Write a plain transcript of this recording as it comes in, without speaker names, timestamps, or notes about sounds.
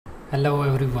Hello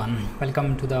everyone,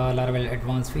 welcome to the Laravel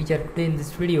advanced feature. Today in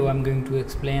this video I'm going to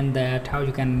explain that how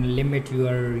you can limit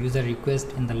your user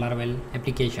request in the Laravel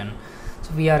application.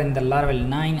 So we are in the Laravel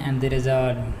 9 and there is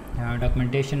a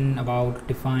documentation about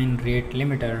define rate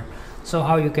limiter. So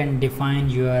how you can define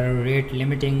your rate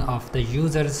limiting of the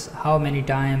users, how many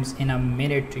times in a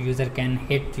minute user can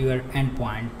hit your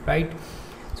endpoint, right?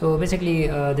 So basically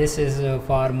this is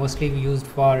for mostly used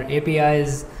for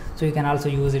APIs. So you can also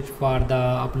use it for the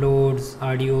uploads,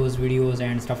 audios, videos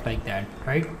and stuff like that,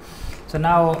 right? So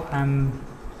now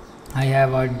I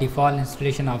have a default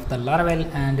installation of the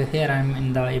Laravel, and here I'm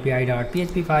in the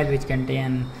api.php file which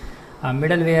contain a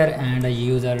middleware and a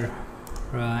user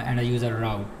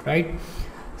route, right?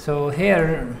 So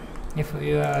here if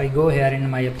I go here in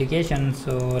my application,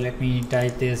 so let me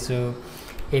type this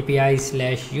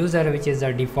API/user, which is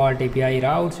the default API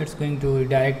route. So it's going to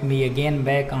direct me again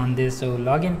back on this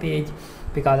login page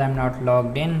because I'm not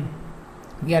logged in.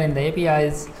 We are in the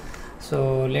APIs,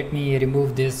 so let me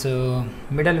remove this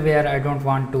middleware. I don't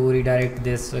want to redirect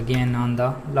this again on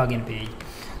the login page.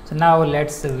 So now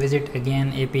let's visit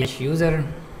again API/user.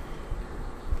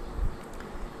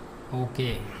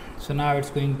 Okay, so now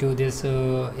it's going to this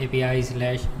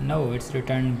API/no, it's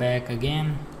returned back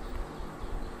again.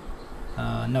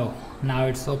 No, now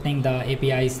it's opening the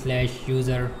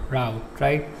API/user route,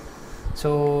 right?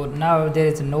 So now there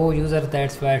is no user,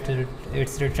 that's why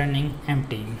it's returning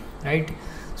empty, right?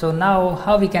 So now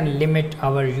how we can limit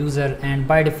our user, and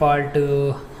by default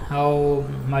how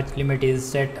much limit is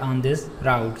set on this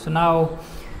route. So now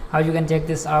how you can check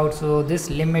this out. So this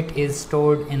limit is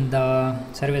stored in the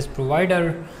service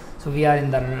provider. So we are in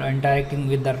the interacting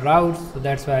with the routes, so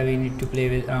that's why we need to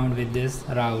play around with this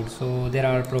route. So there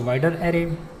are provider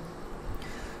array,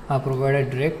 a provider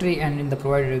directory, and in the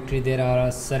provider directory there are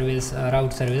a service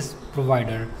route service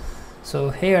provider.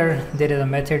 So here there is a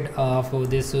method of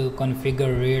this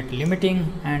configure rate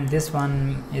limiting, and this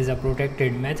one is a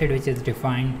protected method which is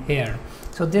defined here.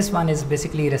 So this one is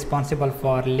basically responsible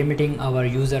for limiting our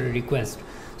user request.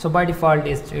 So by default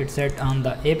it's set on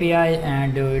the API,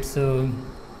 and it's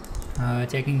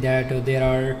checking that there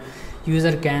are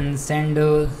user can send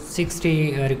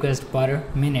 60 requests per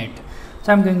minute.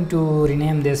 So I'm going to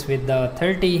rename this with the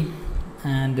 30,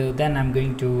 and then I'm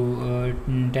going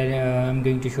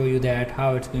to show you that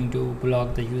how it's going to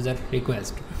block the user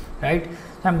request, right?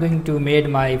 So I'm going to make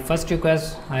my first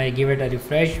request. I give it a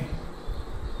refresh.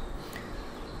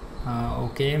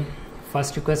 Okay,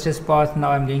 first request is paused.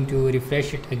 Now I'm going to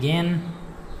refresh it again.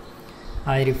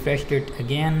 I refreshed it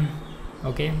again.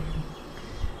 Okay,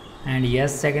 and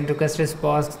yes, second request is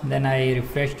paused. Then I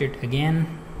refreshed it again,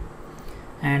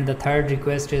 and the third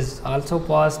request is also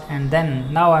paused, and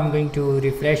then now I'm going to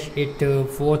refresh it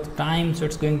fourth time. So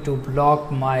it's going to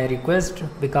block my request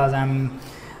because I'm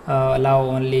allow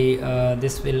only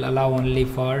this will allow only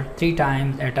for 3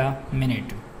 times at a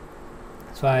minute.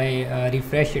 So I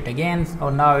refresh it again.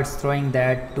 So now it's throwing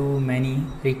that too many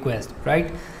requests,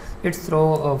 right? It's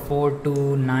throw a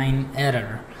 429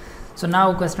 error. So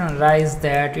now question arises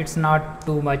that it's not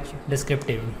too much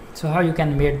descriptive. So how you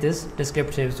can make this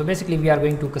descriptive? So basically we are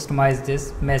going to customize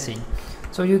this message.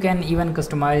 So you can even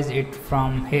customize it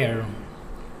from here.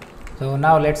 So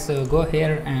now let's go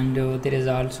here, and there is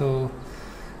also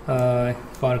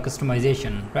for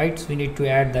customization, right? So we need to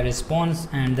add the response,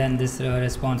 and then this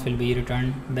response will be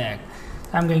returned back.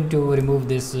 I'm going to remove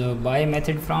this by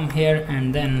method from here,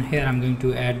 and then here I'm going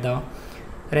to add the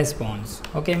response.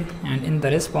 Okay, and in the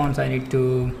response I need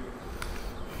to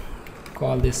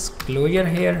call this closure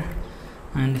here,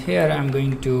 and here I'm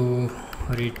going to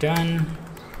return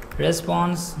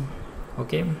response.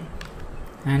 Okay,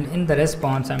 and in the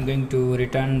response I'm going to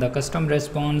return the custom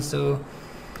response. So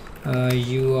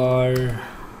you are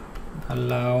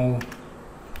allowed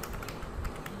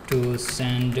to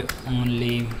send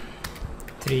only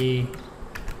 3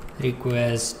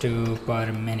 requests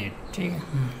per minute.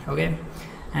 Okay,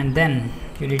 and then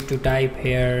you need to type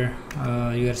here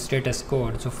your status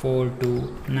code, so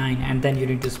 429, and then you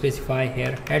need to specify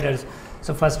here headers.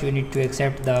 So first you need to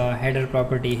accept the header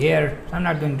property here. So I'm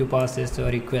not going to pass this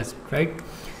request, right?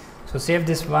 So save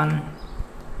this one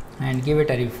and give it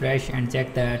a refresh and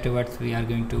check that what we are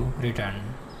going to return.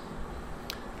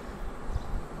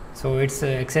 So it's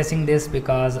accessing this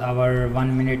because our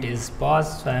 1 minute is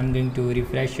paused. So I'm going to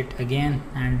refresh it again,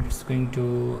 and it's going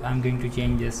to I'm going to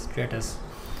change this status.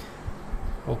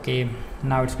 Okay,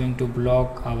 now it's going to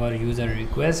block our user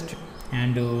request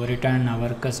and return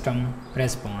our custom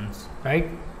response, right?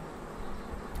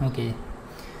 Okay,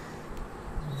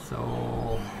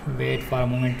 so wait for a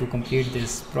moment to complete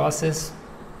this process.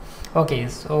 Okay,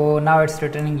 so now it's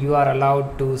returning you are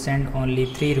allowed to send only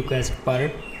 3 requests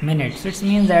per minute. So it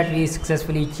means that we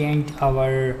successfully changed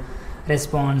our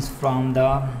response from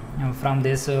the from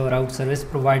this route service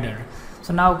provider.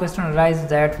 So now question arises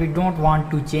that we don't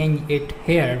want to change it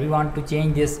here, we want to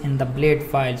change this in the blade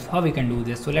files. How we can do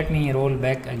this? So let me roll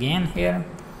back again here.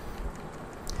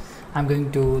 I'm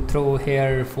going to throw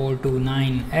here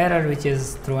 429 error, which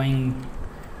is throwing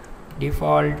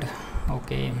default.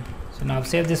 Okay, so now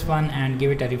save this one and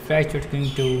give it a refresh. It's going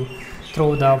to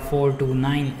throw the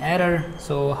 429 error.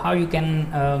 So how you can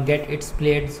get it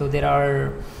split? So there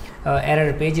are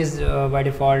error pages by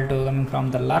default coming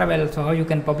from the Laravel. So how you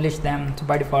can publish them? So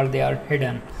by default they are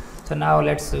hidden. So now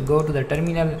let's go to the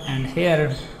terminal, and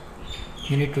here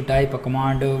you need to type a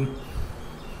command.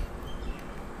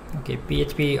 Okay,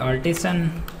 php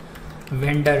artisan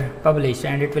vendor publish,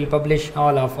 and it will publish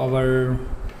all of our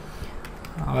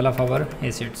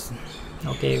assets.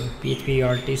 Okay, php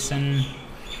artisan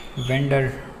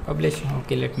vendor publish.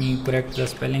 Okay, let me correct the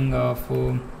spelling of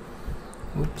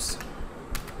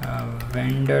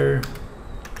vendor.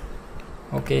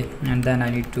 Okay, and then I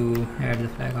need to add the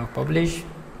flag of publish.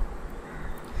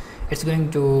 It's going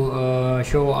to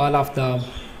show all of the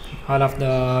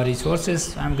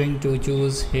resources. I'm going to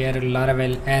choose here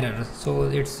Laravel error. So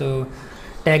its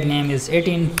tag name is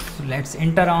 18. So let's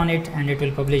enter on it, and it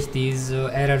will publish these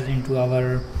errors into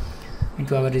our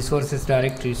resources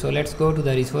directory. So let's go to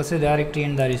the resources directory.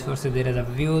 In the resources there is a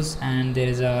views, and there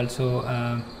is also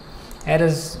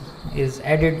errors is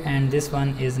added, and this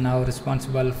one is now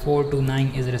responsible.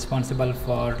 429 is responsible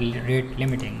for rate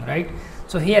limiting, right?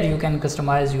 So here you can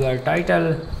customize your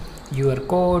title, your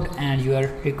code, and your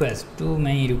request. Too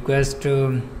many requests,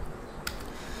 too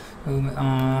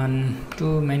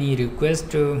many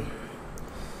requests,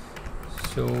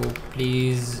 so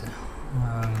please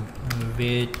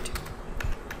wait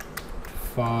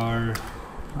for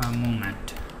a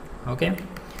moment. Okay,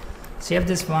 save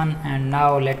this one, and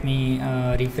now let me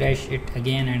refresh it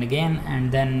again and again,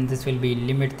 and then this will be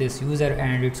limit this user,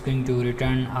 and it's going to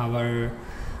return our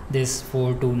this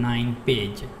 429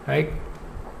 page, right?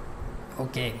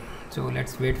 Okay, so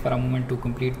let's wait for a moment to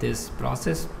complete this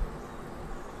process.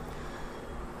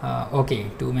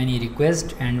 Okay, too many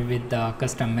requests, and with the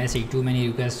custom message too many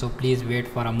requests, so please wait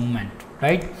for a moment,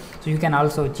 right? So you can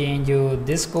also change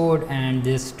this code and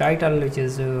this title, which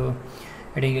is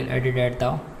added at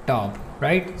the top,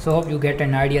 right? So hope you get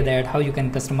an idea that how you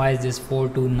can customize this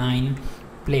 429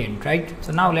 plane, right?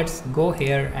 So now let's go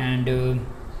here, and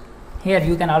here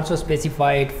you can also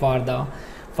specify it for the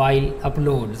file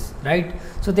uploads, right?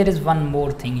 So there is one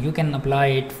more thing you can apply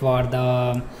it for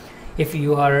the if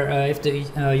you are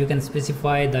you can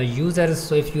specify the users.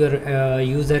 So if your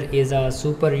user is a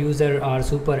super user or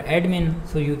super admin,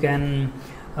 so you can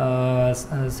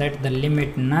set the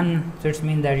limit none. So it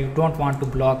means that you don't want to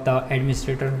block the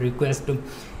administrator request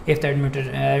if the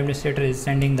administrator is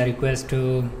sending the request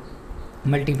to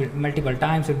multiple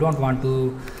times. You don't want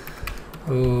to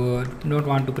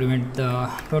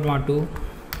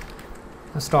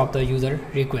stop the user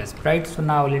request, right? So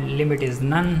now limit is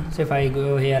none. So if I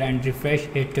go here and refresh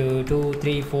it to 2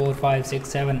 3 4 5 6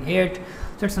 7 8,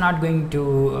 so it's not going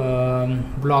to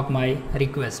block my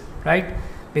request, right?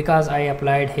 Because I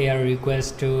applied here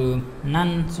request to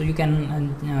none. So you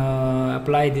can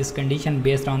apply this condition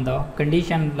based on the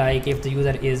condition, like if the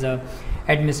user is a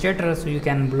administrator, so you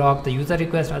can block the user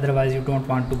request, otherwise you don't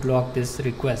want to block this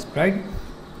request, right?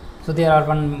 So there are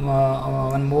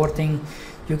one more thing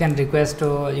you can request.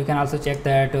 You can also check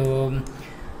that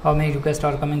how many requests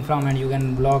are coming from, and you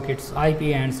can block its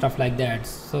IP and stuff like that.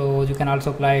 So you can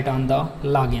also apply it on the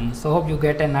login. So hope you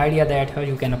get an idea that how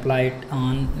you can apply it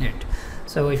on it.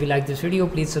 So if you like this video,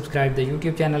 please subscribe the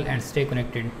YouTube channel and stay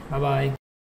connected. Bye bye.